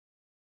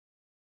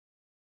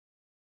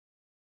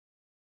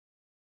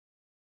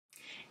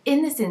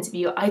In this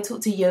interview, I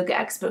talked to yoga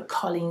expert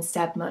Colleen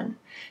Saidman.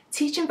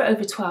 Teaching for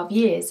over 12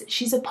 years,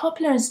 she's a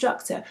popular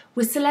instructor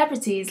with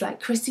celebrities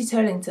like Christy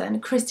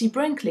Turlington, Christy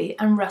Brinkley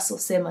and Russell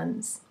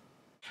Simmons.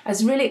 I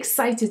was really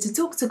excited to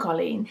talk to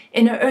Colleen.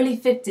 In her early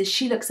 50s,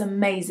 she looks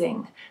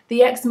amazing.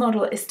 The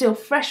ex-model is still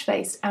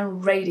fresh-faced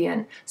and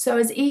radiant, so I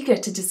was eager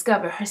to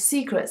discover her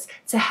secrets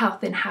to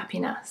health and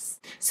happiness.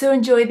 So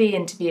enjoy the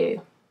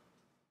interview.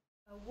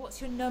 What's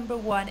your number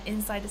one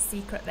insider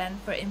secret then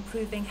for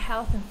improving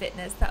health and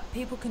fitness that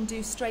people can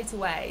do straight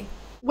away?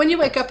 When you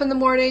wake up in the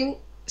morning,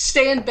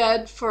 stay in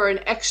bed for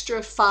an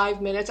extra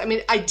 5 minutes. I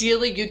mean,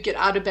 ideally you'd get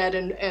out of bed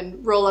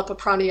and roll up a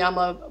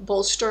pranayama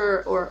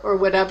bolster or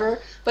whatever.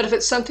 But if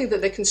it's something that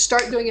they can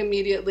start doing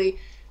immediately,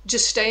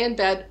 just stay in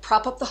bed,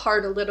 prop up the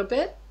heart a little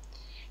bit,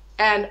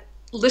 and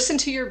listen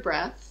to your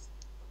breath,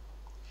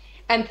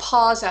 and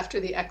pause after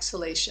the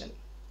exhalation.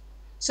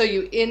 So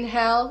you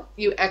inhale,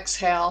 you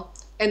exhale,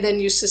 and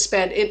then you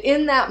suspend. And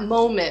in that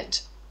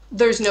moment,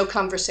 there's no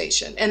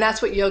conversation. And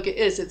that's what yoga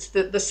is. It's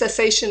the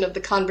cessation of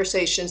the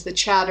conversations, the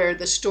chatter,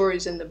 the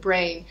stories in the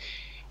brain.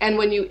 And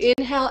when you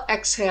inhale,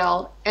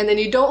 exhale, and then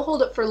you don't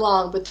hold it for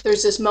long, but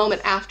there's this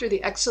moment after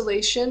the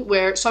exhalation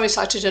where Swami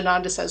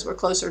Satchidananda says we're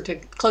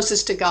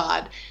closest to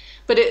God.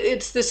 But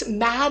it's this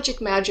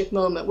magic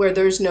moment where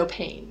there's no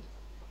pain.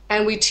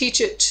 And we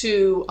teach it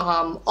to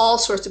all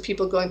sorts of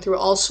people going through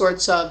all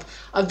sorts of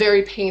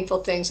very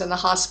painful things in the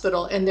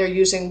hospital, and they're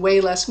using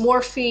way less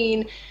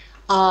morphine.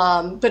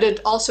 But it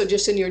also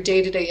just in your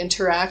day-to-day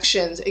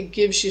interactions, it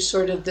gives you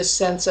sort of this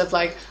sense of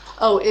like,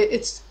 oh,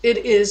 it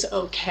is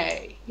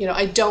okay. You know,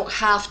 I don't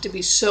have to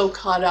be so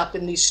caught up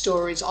in these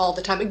stories all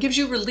the time. It gives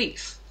you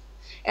relief.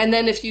 And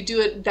then if you do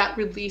it, that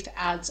relief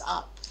adds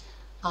up.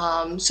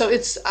 So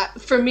it's,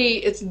 for me,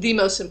 it's the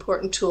most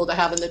important tool to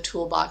have in the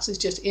toolbox is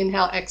just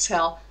inhale,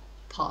 exhale,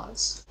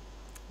 pause.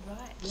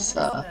 Right.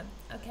 So.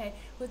 Okay.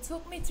 Well,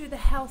 talk me through the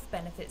health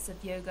benefits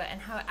of yoga and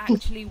how it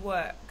actually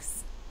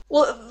works.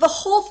 Well, the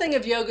whole thing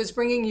of yoga is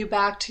bringing you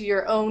back to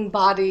your own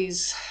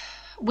body's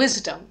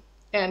wisdom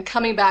and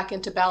coming back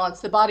into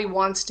balance. The body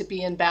wants to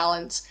be in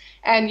balance,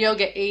 and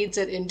yoga aids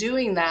it in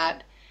doing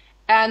that.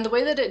 And the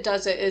way that it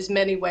does it is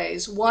many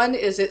ways. One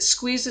is it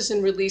squeezes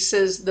and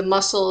releases the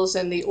muscles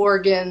and the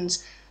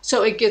organs,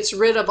 so it gets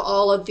rid of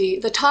all of the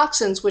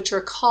toxins which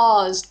are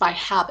caused by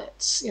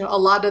habits. You know, a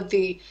lot of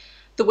the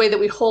way that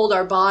we hold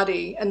our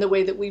body and the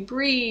way that we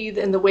breathe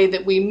and the way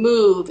that we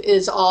move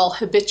is all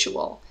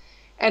habitual.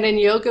 And in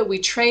yoga, we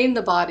train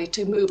the body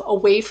to move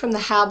away from the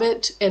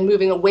habit, and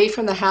moving away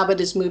from the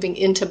habit is moving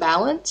into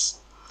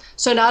balance.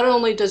 So not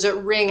only does it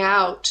wring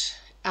out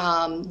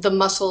the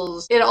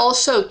muscles, it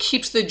also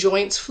keeps the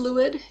joints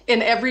fluid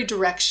in every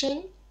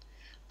direction.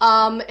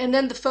 And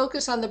then the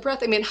focus on the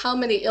breath. I mean, how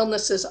many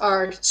illnesses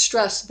are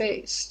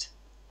stress-based?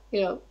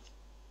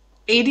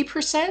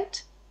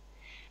 80%?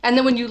 And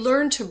then when you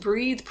learn to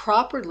breathe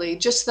properly,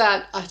 just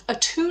that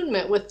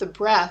attunement with the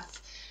breath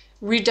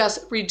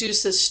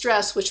reduces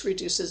stress, which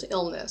reduces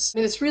illness. I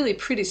mean, it's really a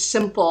pretty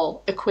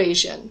simple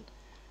equation.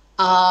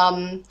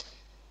 I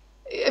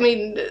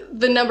mean,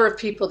 the number of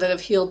people that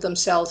have healed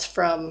themselves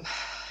from,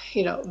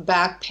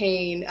 back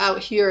pain. Out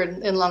here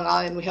in Long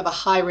Island, we have a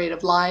high rate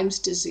of Lyme's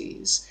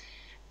disease.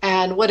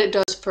 And what it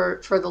does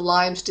for the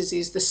Lyme's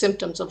disease, the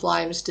symptoms of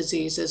Lyme's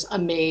disease is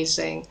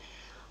amazing.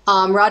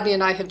 Rodney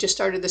and I have just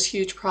started this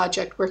huge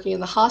project working in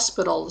the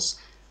hospitals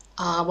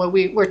where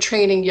we're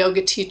training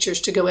yoga teachers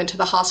to go into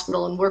the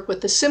hospital and work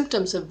with the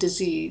symptoms of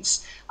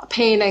disease,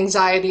 pain,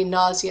 anxiety,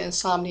 nausea,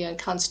 insomnia, and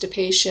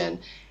constipation.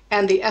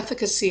 And the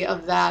efficacy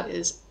of that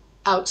is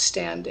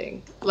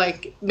outstanding.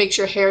 Like, makes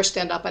your hair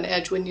stand up on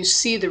edge when you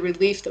see the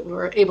relief that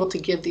we're able to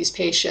give these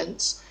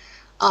patients.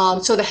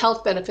 So the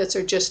health benefits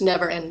are just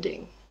never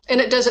ending. And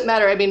it doesn't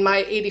matter. I mean,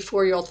 my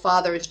 84-year-old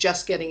father is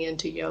just getting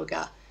into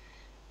yoga,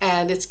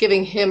 and it's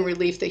giving him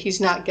relief that he's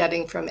not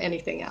getting from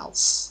anything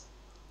else.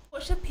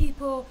 What should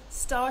people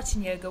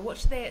starting yoga, what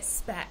should they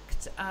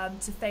expect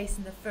to face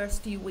in the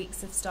first few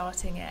weeks of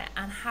starting it,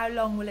 and how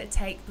long will it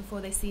take before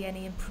they see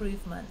any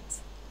improvement?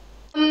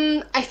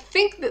 I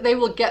think that they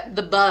will get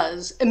the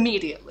buzz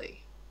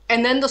immediately,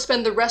 and then they'll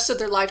spend the rest of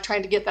their life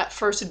trying to get that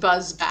first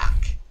buzz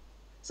back.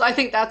 So I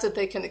think that's what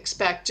they can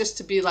expect, just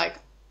to be like,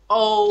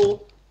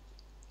 oh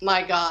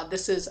my God,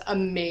 this is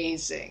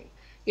amazing.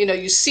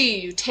 You see,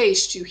 you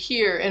taste, you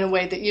hear in a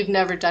way that you've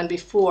never done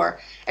before.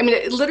 I mean,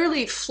 it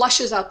literally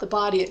flushes out the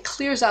body. It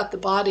clears out the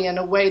body in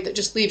a way that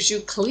just leaves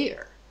you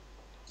clear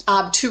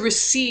to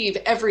receive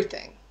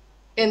everything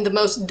in the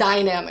most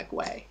dynamic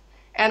way.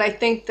 And I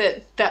think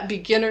that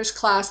beginner's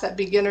class, that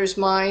beginner's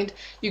mind,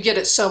 you get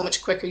it so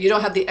much quicker. You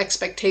don't have the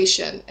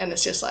expectation, and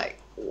it's just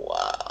like,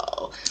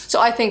 whoa.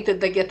 So I think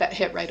that they get that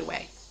hit right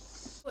away.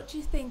 What do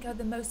you think are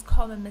the most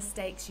common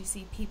mistakes you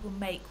see people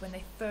make when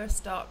they first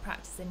start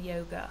practicing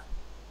yoga?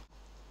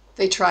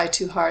 They try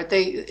too hard.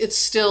 It's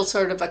still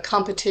sort of a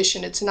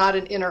competition. It's not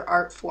an inner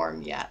art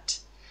form yet.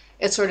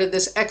 It's sort of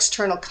this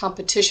external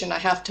competition. I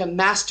have to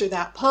master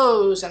that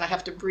pose, and I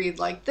have to breathe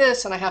like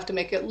this, and I have to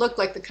make it look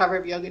like the cover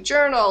of Yoga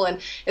Journal,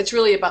 and it's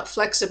really about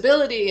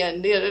flexibility,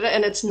 and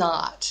it's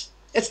not.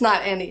 It's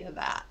not any of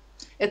that.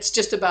 It's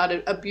just about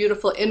a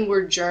beautiful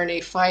inward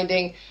journey,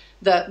 finding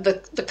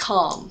the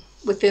calm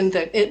within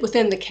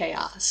the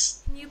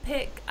chaos. Can you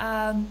pick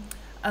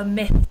a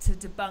myth to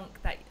debunk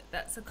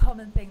that's a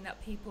common thing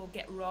that people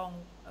get wrong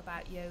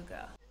about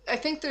yoga? I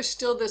think there's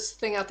still this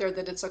thing out there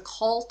that it's a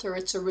cult or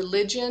it's a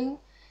religion,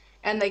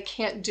 and they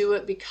can't do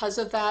it because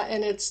of that.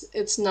 And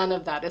it's none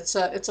of that. It's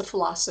a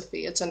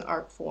philosophy. It's an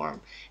art form,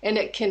 and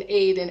it can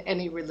aid in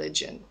any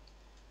religion.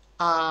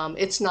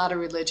 It's not a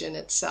religion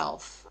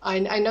itself.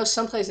 I know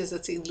some places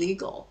it's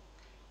illegal.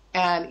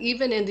 And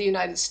even in the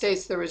United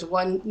States, there was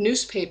one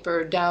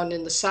newspaper down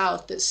in the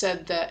South that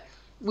said that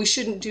we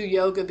shouldn't do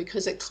yoga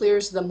because it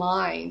clears the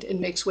mind and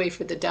makes way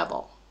for the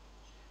devil.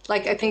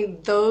 Like, I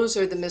think those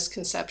are the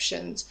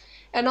misconceptions.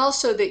 And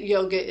also that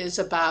yoga is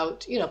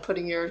about,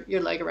 putting your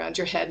leg around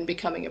your head and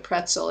becoming a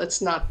pretzel.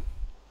 It's not.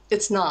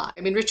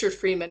 I mean, Richard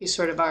Freeman, he's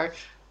sort of our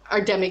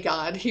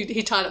demigod.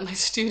 He taught at my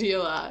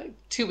studio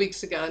 2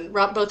 weeks ago, and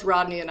both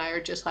Rodney and I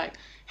are just like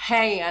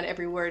hanging on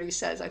every word he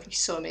says. I think he's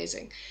so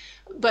amazing.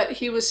 But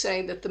he was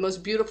saying that the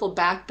most beautiful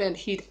backbend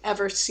he'd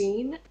ever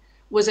seen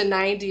was a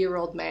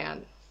 90-year-old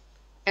man.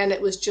 And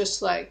it was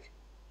just like,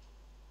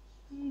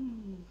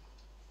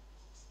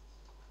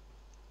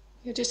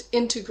 just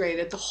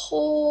integrated, the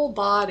whole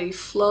body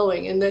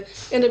flowing in a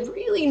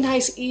really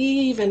nice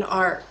even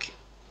arc.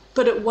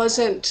 But it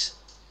wasn't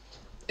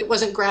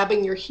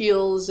grabbing your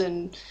heels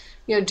and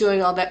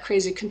doing all that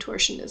crazy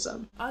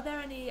contortionism. Are there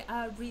any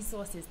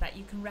resources that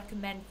you can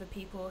recommend for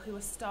people who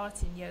are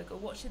starting yoga?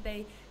 What should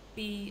they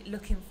be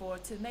looking for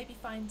to maybe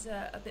find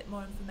a bit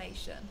more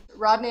information?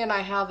 Rodney and I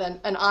have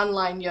an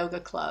online yoga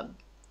club.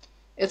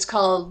 It's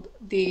called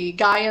the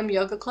Gaiam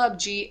Yoga Club,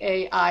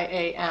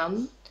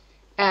 GAIAM,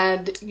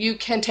 and you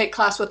can take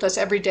class with us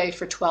every day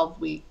for 12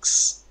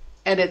 weeks.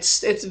 And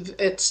it's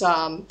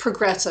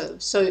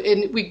progressive. So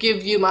we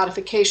give you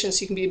modifications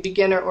so you can be a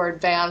beginner or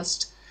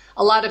advanced.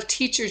 A lot of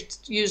teachers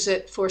use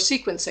it for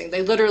sequencing.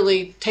 They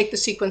literally take the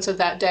sequence of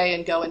that day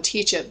and go and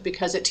teach it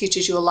because it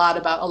teaches you a lot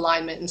about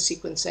alignment and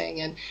sequencing.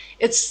 And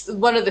it's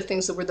one of the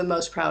things that we're the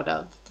most proud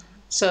of.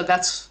 So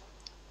that's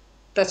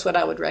what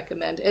I would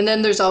recommend. And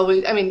then there's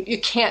always,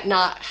 you can't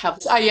not have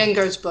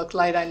Iyengar's book,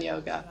 Light on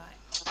Yoga.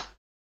 Right.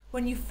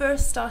 When you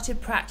first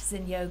started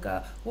practicing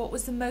yoga, what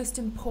was the most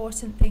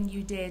important thing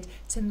you did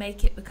to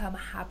make it become a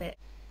habit?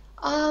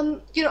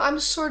 I'm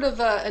sort of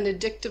an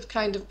addictive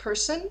kind of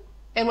person.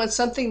 And when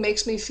something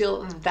makes me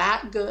feel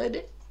that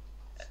good,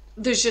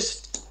 you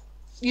just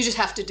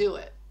have to do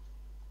it.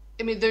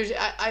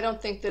 I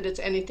don't think that it's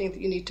anything that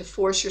you need to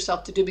force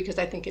yourself to do because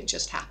I think it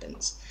just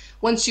happens.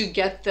 Once you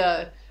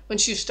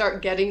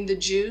start getting the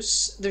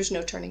juice, there's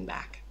no turning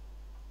back.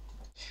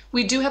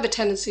 We do have a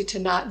tendency to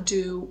not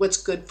do what's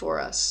good for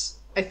us.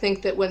 I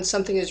think that when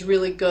something is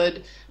really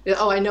good,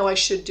 I know I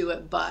should do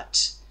it,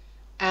 but.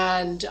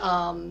 And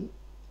I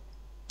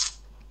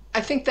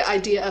think the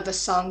idea of a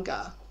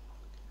sangha,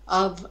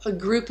 of a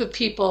group of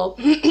people,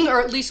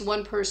 or at least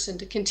one person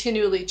to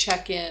continually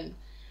check in,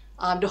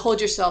 to hold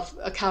yourself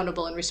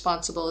accountable and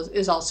responsible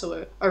is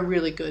also a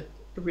really good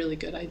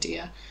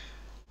idea.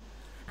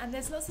 And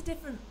there's lots of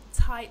different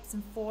types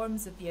and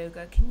forms of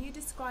yoga. Can you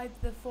describe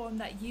the form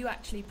that you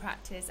actually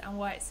practice and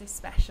why it's so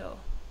special?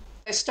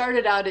 I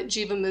started out at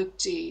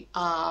Jivamukti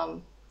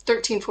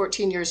 13,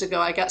 14 years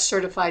ago. I got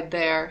certified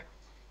there.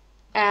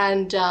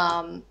 And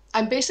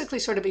I'm basically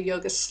sort of a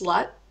yoga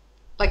slut.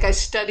 Like, I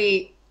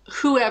study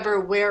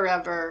whoever,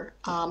 wherever.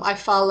 I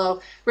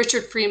follow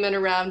Richard Freeman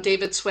around,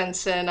 David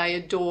Swenson, I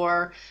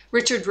adore.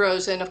 Richard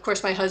Rosen, of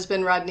course, my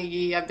husband, Rodney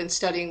Yee, I've been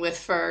studying with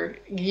for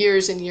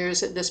years and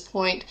years at this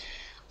point.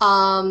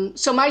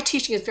 So my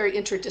teaching is very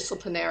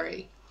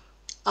interdisciplinary.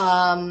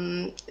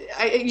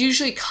 It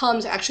usually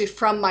comes actually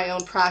from my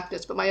own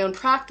practice, but my own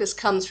practice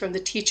comes from the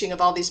teaching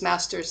of all these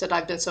masters that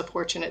I've been so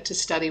fortunate to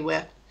study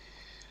with.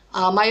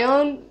 My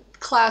own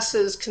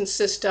classes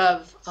consist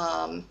of,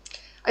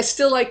 I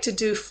still like to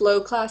do flow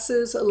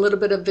classes, a little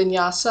bit of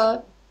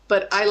vinyasa,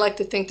 but I like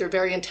to think they're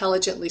very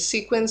intelligently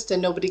sequenced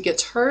and nobody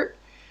gets hurt.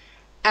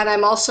 And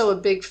I'm also a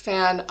big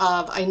fan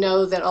of, I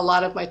know that a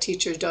lot of my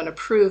teachers don't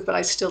approve, but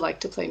I still like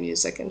to play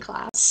music in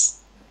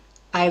class.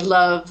 I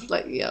love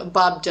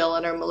Bob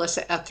Dylan or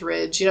Melissa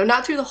Etheridge,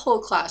 not through the whole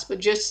class, but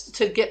just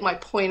to get my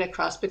point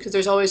across, because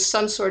there's always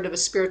some sort of a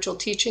spiritual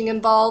teaching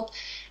involved.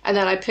 And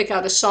then I pick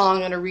out a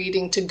song and a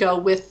reading to go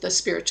with the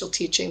spiritual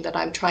teaching that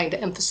I'm trying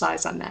to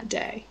emphasize on that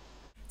day.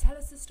 Tell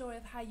us the story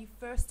of how you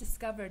first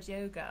discovered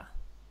yoga.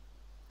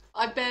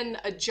 I've been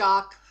a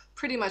jock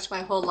pretty much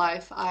my whole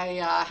life.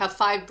 I have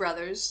 5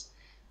 brothers,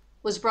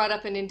 was brought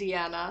up in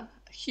Indiana,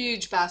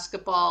 huge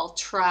basketball,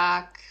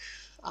 track,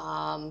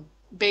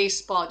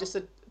 baseball, just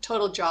a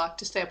total jock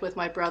to stay up with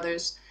my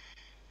brothers.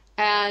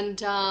 And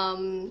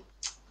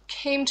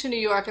came to New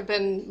York. I've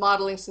been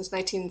modeling since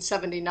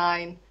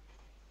 1979.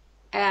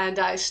 And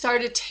I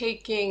started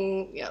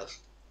taking,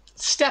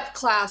 step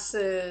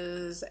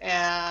classes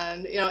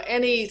and,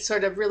 any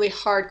sort of really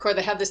hardcore.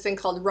 They have this thing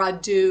called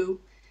Radu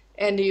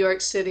in New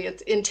York City.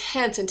 It's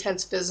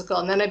intense physical.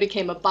 And then I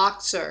became a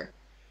boxer.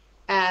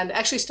 and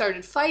actually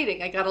started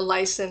fighting. I got a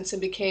license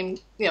and became,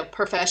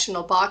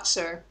 professional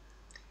boxer.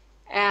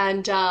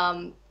 And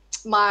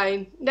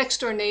my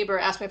next door neighbor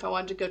asked me if I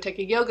wanted to go take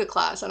a yoga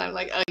class, and I'm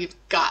like, "Oh, you've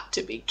got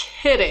to be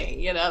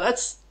kidding!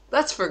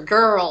 That's for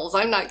girls.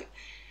 I'm not."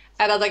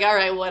 And I was like, "All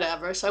right,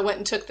 whatever." So I went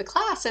and took the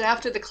class, and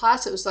after the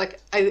class, it was like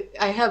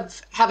I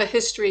have a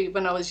history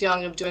when I was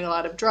young of doing a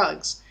lot of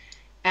drugs,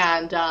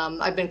 and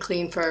I've been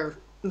clean for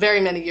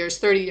very many years,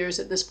 30 years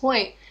at this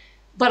point.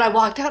 But I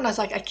walked out and I was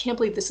like, I can't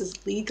believe this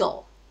is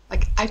legal.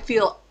 Like, I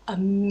feel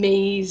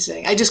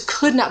amazing. I just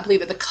could not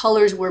believe it. The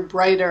colors were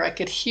brighter. I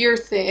could hear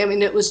things. I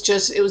mean, it was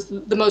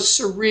the most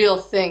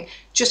surreal thing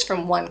just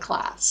from one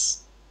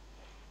class.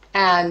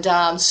 And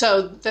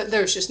so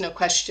there's just no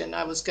question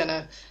I was going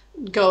to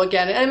go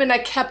again. I mean, I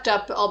kept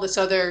up all this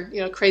other,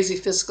 crazy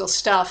physical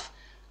stuff.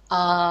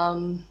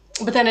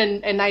 But then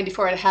in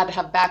 94, I had to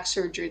have back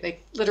surgery. They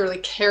literally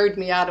carried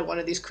me out of one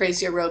of these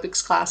crazy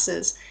aerobics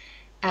classes.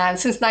 And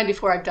since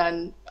 94, I've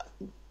done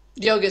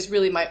yoga is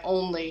really my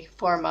only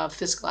form of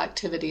physical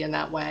activity in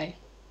that way.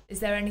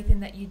 Is there anything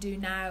that you do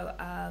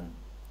now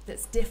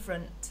that's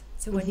different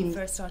to when you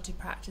first started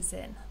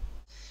practicing?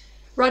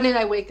 Rodney and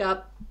I wake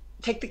up,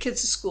 take the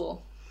kids to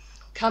school,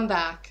 come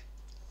back,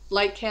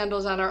 light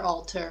candles on our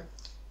altar.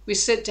 We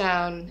sit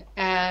down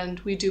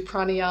and we do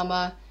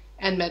pranayama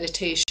and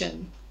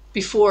meditation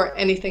before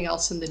anything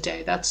else in the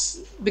day. That's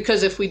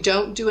because if we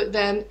don't do it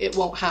then, it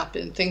won't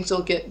happen. Things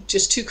will get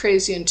just too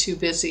crazy and too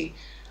busy.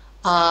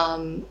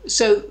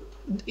 So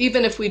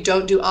even if we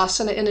don't do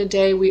asana in a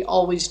day, we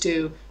always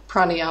do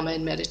pranayama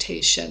and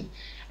meditation.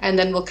 And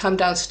then we'll come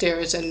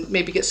downstairs and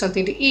maybe get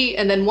something to eat.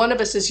 And then one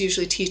of us is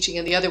usually teaching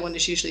and the other one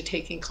is usually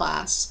taking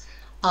class.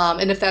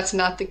 And if that's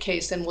not the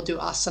case, then we'll do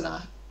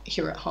asana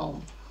here at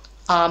home.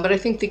 But I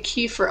think the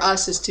key for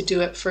us is to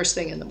do it first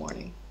thing in the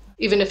morning,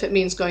 even if it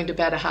means going to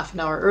bed a half an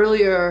hour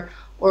earlier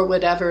or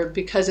whatever,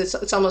 because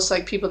it's almost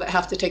like people that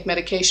have to take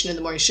medication in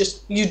the morning. It's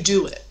just, you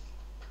do it.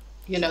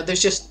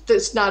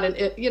 It's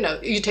not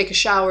you take a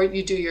shower,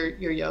 you do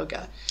your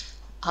yoga.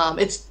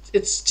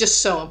 It's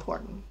just so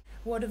important.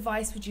 What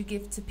advice would you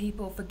give to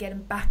people for getting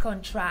back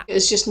on track?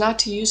 It's just not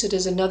to use it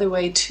as another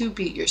way to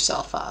beat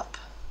yourself up,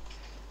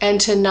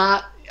 and to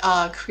not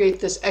create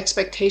this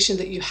expectation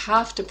that you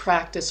have to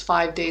practice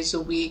 5 days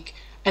a week,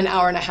 an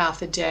hour and a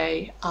half a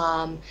day.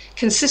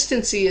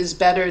 Consistency is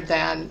better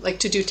than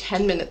to do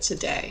 10 minutes a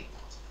day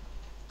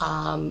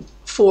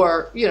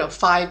for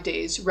 5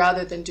 days,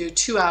 rather than do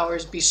 2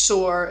 hours, be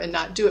sore and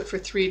not do it for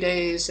 3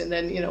 days. And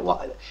then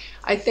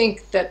I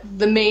think that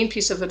the main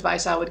piece of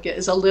advice I would get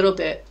is a little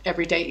bit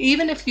every day,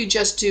 even if you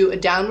just do a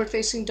downward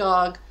facing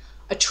dog,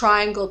 a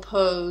triangle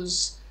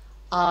pose,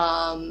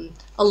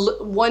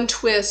 one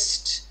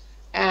twist,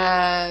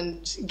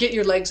 and get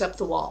your legs up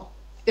the wall.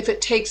 If it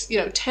takes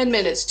 10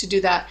 minutes to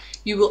do that,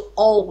 you will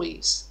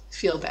always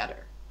feel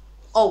better.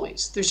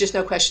 Always. There's just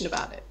no question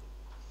about it.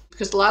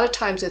 Because a lot of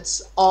times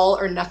it's all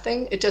or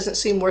nothing. It doesn't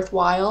seem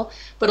worthwhile,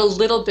 but a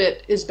little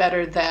bit is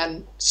better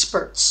than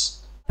spurts.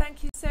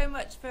 Thank you so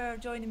much for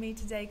joining me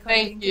today,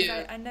 Colleen. Thank you.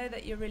 I know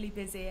that you're really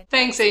busy.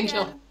 Thanks,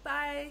 Angel. Again.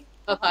 Bye.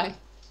 Bye-bye.